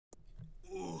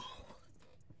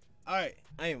Alright,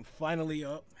 I am finally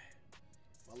up.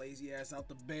 My lazy ass out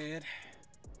the bed.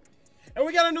 And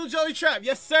we got a new Joey trap.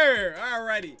 Yes, sir.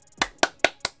 Alrighty.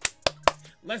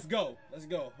 Let's go. Let's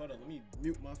go. Hold on. Let me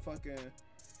mute my fucking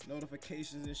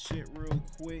notifications and shit real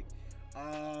quick.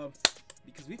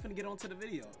 Because we finna get on to the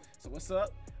video. So what's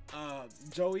up?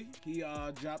 Joey, he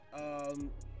had dropped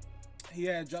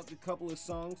a couple of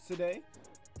songs today.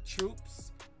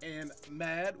 Troops and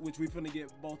Mad, which we finna get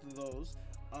both of those.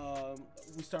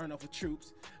 We starting off with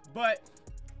Troops, but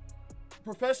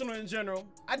Professional in general,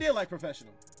 I did like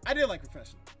Professional.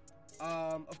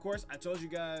 Of course, I told you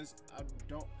guys I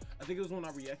think it was when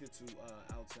I reacted to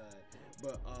Outside,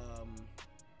 but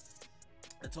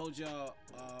I told y'all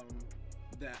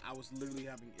that I was literally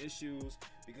having issues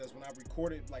because when I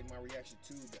recorded like my reaction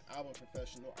to the album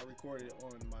Professional, I recorded it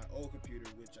on my old computer,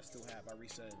 which I still have. I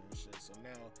reset it and shit, so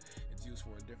now it's used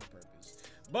for a different purpose.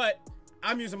 But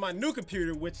I'm using my new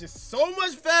computer, which is so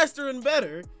much faster and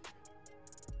better.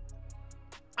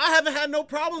 I haven't had no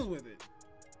problems with it.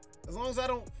 As long as I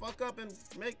don't fuck up and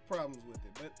make problems with it.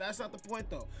 But that's not the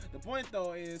point though. The point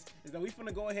though is that we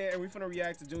finna go ahead and we finna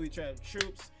react to Joey Trap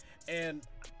Troops. And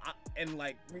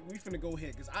like we finna go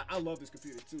ahead because I love this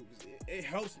computer too. Cause it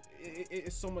helps.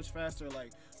 It's so much faster,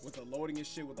 like with the loading and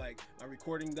shit. With like my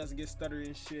recording doesn't get stuttered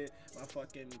and shit. My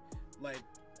fucking like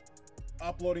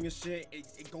uploading and shit,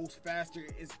 it goes faster.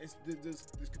 This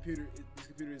computer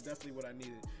is definitely what I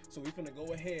needed. So we finna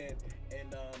go ahead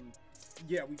and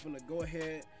yeah, we finna go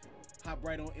ahead, hop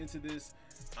right on into this.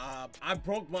 I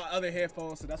broke my other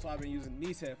headphones, so that's why I've been using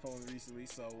these headphones recently.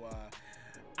 So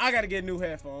I gotta get new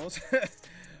headphones.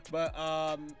 But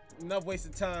enough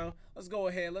wasted time. Let's go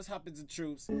ahead. Let's hop into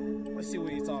Troops. Let's see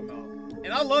what he's talking about.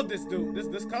 And I love this dude.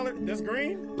 This color, this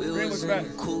green. Green looks better.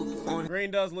 Green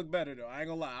does look better though. I ain't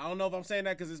gonna lie. I don't know if I'm saying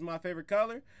that because it's my favorite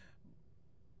color.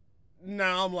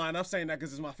 Nah, I'm lying. I'm saying that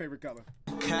because it's my favorite color.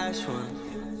 Cash one.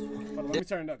 Hold on, let me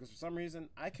turn it up because for some reason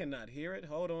I cannot hear it.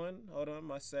 Hold on.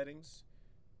 My settings.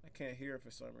 I can't hear it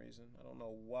for some reason. I don't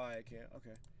know why I can't.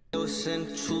 Okay. It was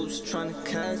send troops trying to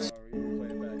catch. Sorry, play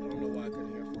it back. I don't know why I couldn't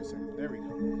hear it for a second. There we go.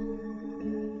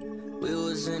 We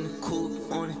was in the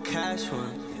coupe on a cash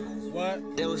one.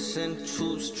 What? They was send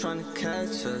troops trying to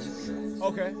catch us.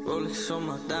 Okay. Rolex on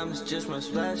my diamonds, just my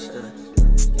splash.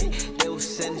 They was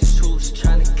send troops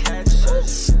trying to catch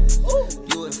us.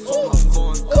 You went for my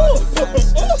phone,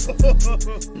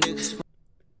 niggas.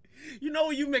 You know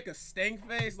when you make a stank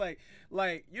face, like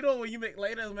you know when you make,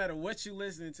 like, it doesn't matter what you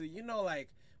listening to, you know, like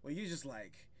when you just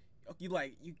like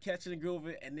you catching the groove of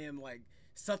it, and then like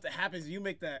something happens, you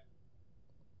make that.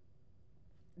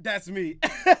 That's me.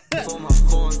 For my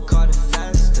phone, caught it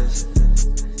fastest.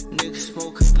 Niggas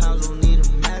smoking pounds, don't need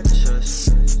a mattress.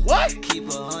 What? Keep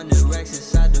 100 racks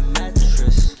inside the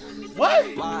mattress.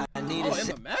 What? Why I need in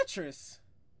the mattress.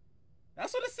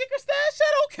 That's what the secret stash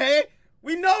shit. Okay.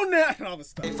 We know now. All the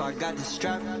stuff. If I got the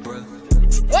strap, bro.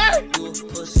 What? You a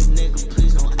pussy nigga,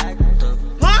 please don't act up.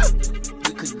 Huh?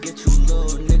 We could get you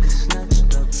little nigga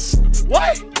snatched up.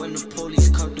 What? When the police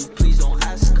come through, please don't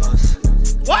ask us.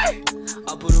 What?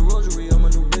 I put a rosary on my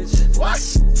new bitch. What?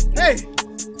 Hey.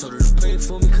 Told her to pray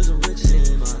for me cause I'm rich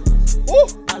in man. Ooh.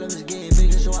 All of us getting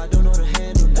bigger, so I don't know the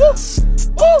handle now.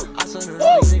 Ooh. I saw the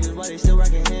these niggas, why they still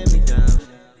rocking hand me down.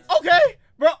 Okay.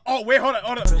 Bro. Oh, wait, hold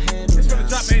on. It's gonna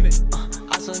drop, ain't it?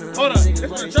 Hold on, it's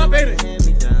gonna drop, ain't it?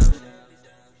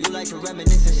 You like to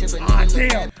reminisce and shit, but ah,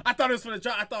 damn! I thought it was gonna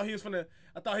drop. I thought he was gonna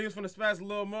spaz a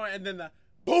little more, and then the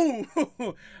boom!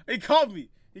 He caught me.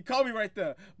 He caught me right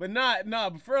there. But nah.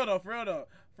 But for real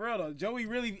though, Joey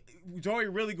really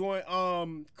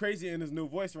going crazy in his new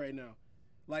voice right now.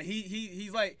 Like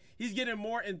he's getting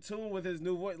more in tune with his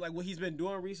new voice, like what he's been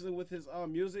doing recently with his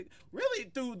music, really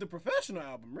through the Professional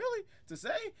album, really to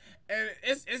say, and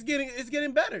it's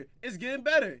getting better. It's getting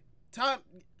better. Time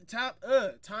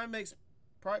makes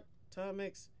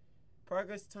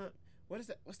progress. Time. What is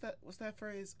that? What's that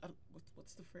phrase?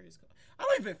 What's the phrase called? I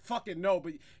don't even fucking know.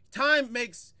 But time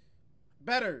makes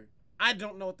better. I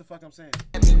don't know what the fuck I'm saying.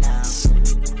 I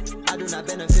do not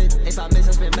benefit if I miss,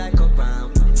 I spin back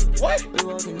around. What? We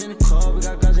walking in the car, we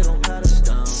got guns that don't pat us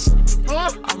down.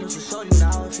 Huh? I'm with your shorty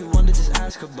now, if you wonder, just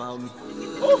ask about me.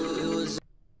 Ooh.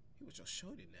 He was your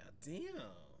shorty now, damn.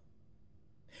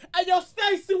 Hey, yo,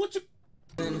 Stacy, what you?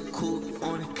 In the coupe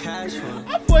on the cash one.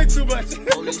 I play too much.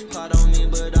 Police plot on me,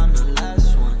 but I'm the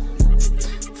last one.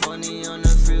 Funny on the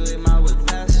freeway, my whip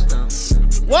passed them.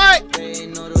 What? They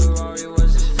ain't know the Rory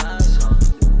was as fast, huh?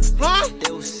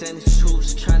 They was sending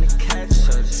troops trying to catch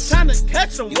us. Trying to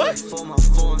catch them? What? For my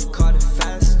phone, caught it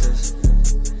fastest.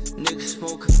 Niggas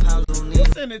smoking pounds, don't need. You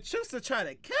sending troops to try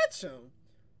to catch him?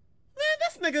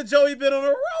 this nigga Joey been on a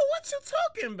roll. What you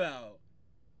talking about?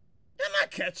 You're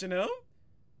not catching him.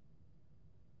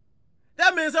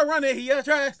 That means I run it. He a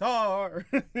trash star.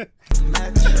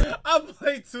 I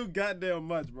play too goddamn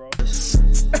much, bro.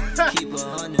 Keep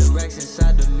 100 racks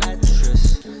inside the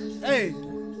mattress. Hey,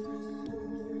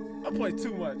 I play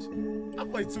too much. I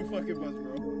play too fucking much,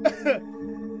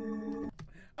 bro.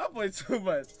 I play too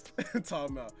much.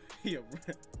 Talking about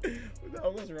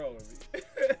what's wrong with me?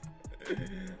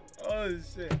 Oh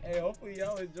shit. Hey, hopefully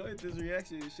y'all enjoyed this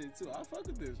reaction and shit too. I fuck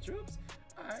with this, Troops.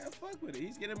 I fuck with it.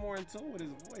 He's getting more in tune with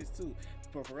his voice too.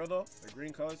 But for real though, the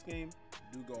green color scheme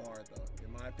do go hard though.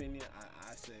 In my opinion,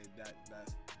 I say that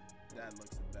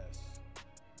looks the best.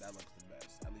 That looks the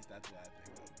best. At least that's what I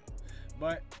think of though.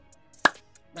 But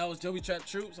that was Joey Trap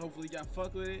Troops. Hopefully y'all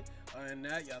fuck with it. Other than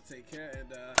that, y'all take care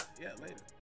and yeah, later.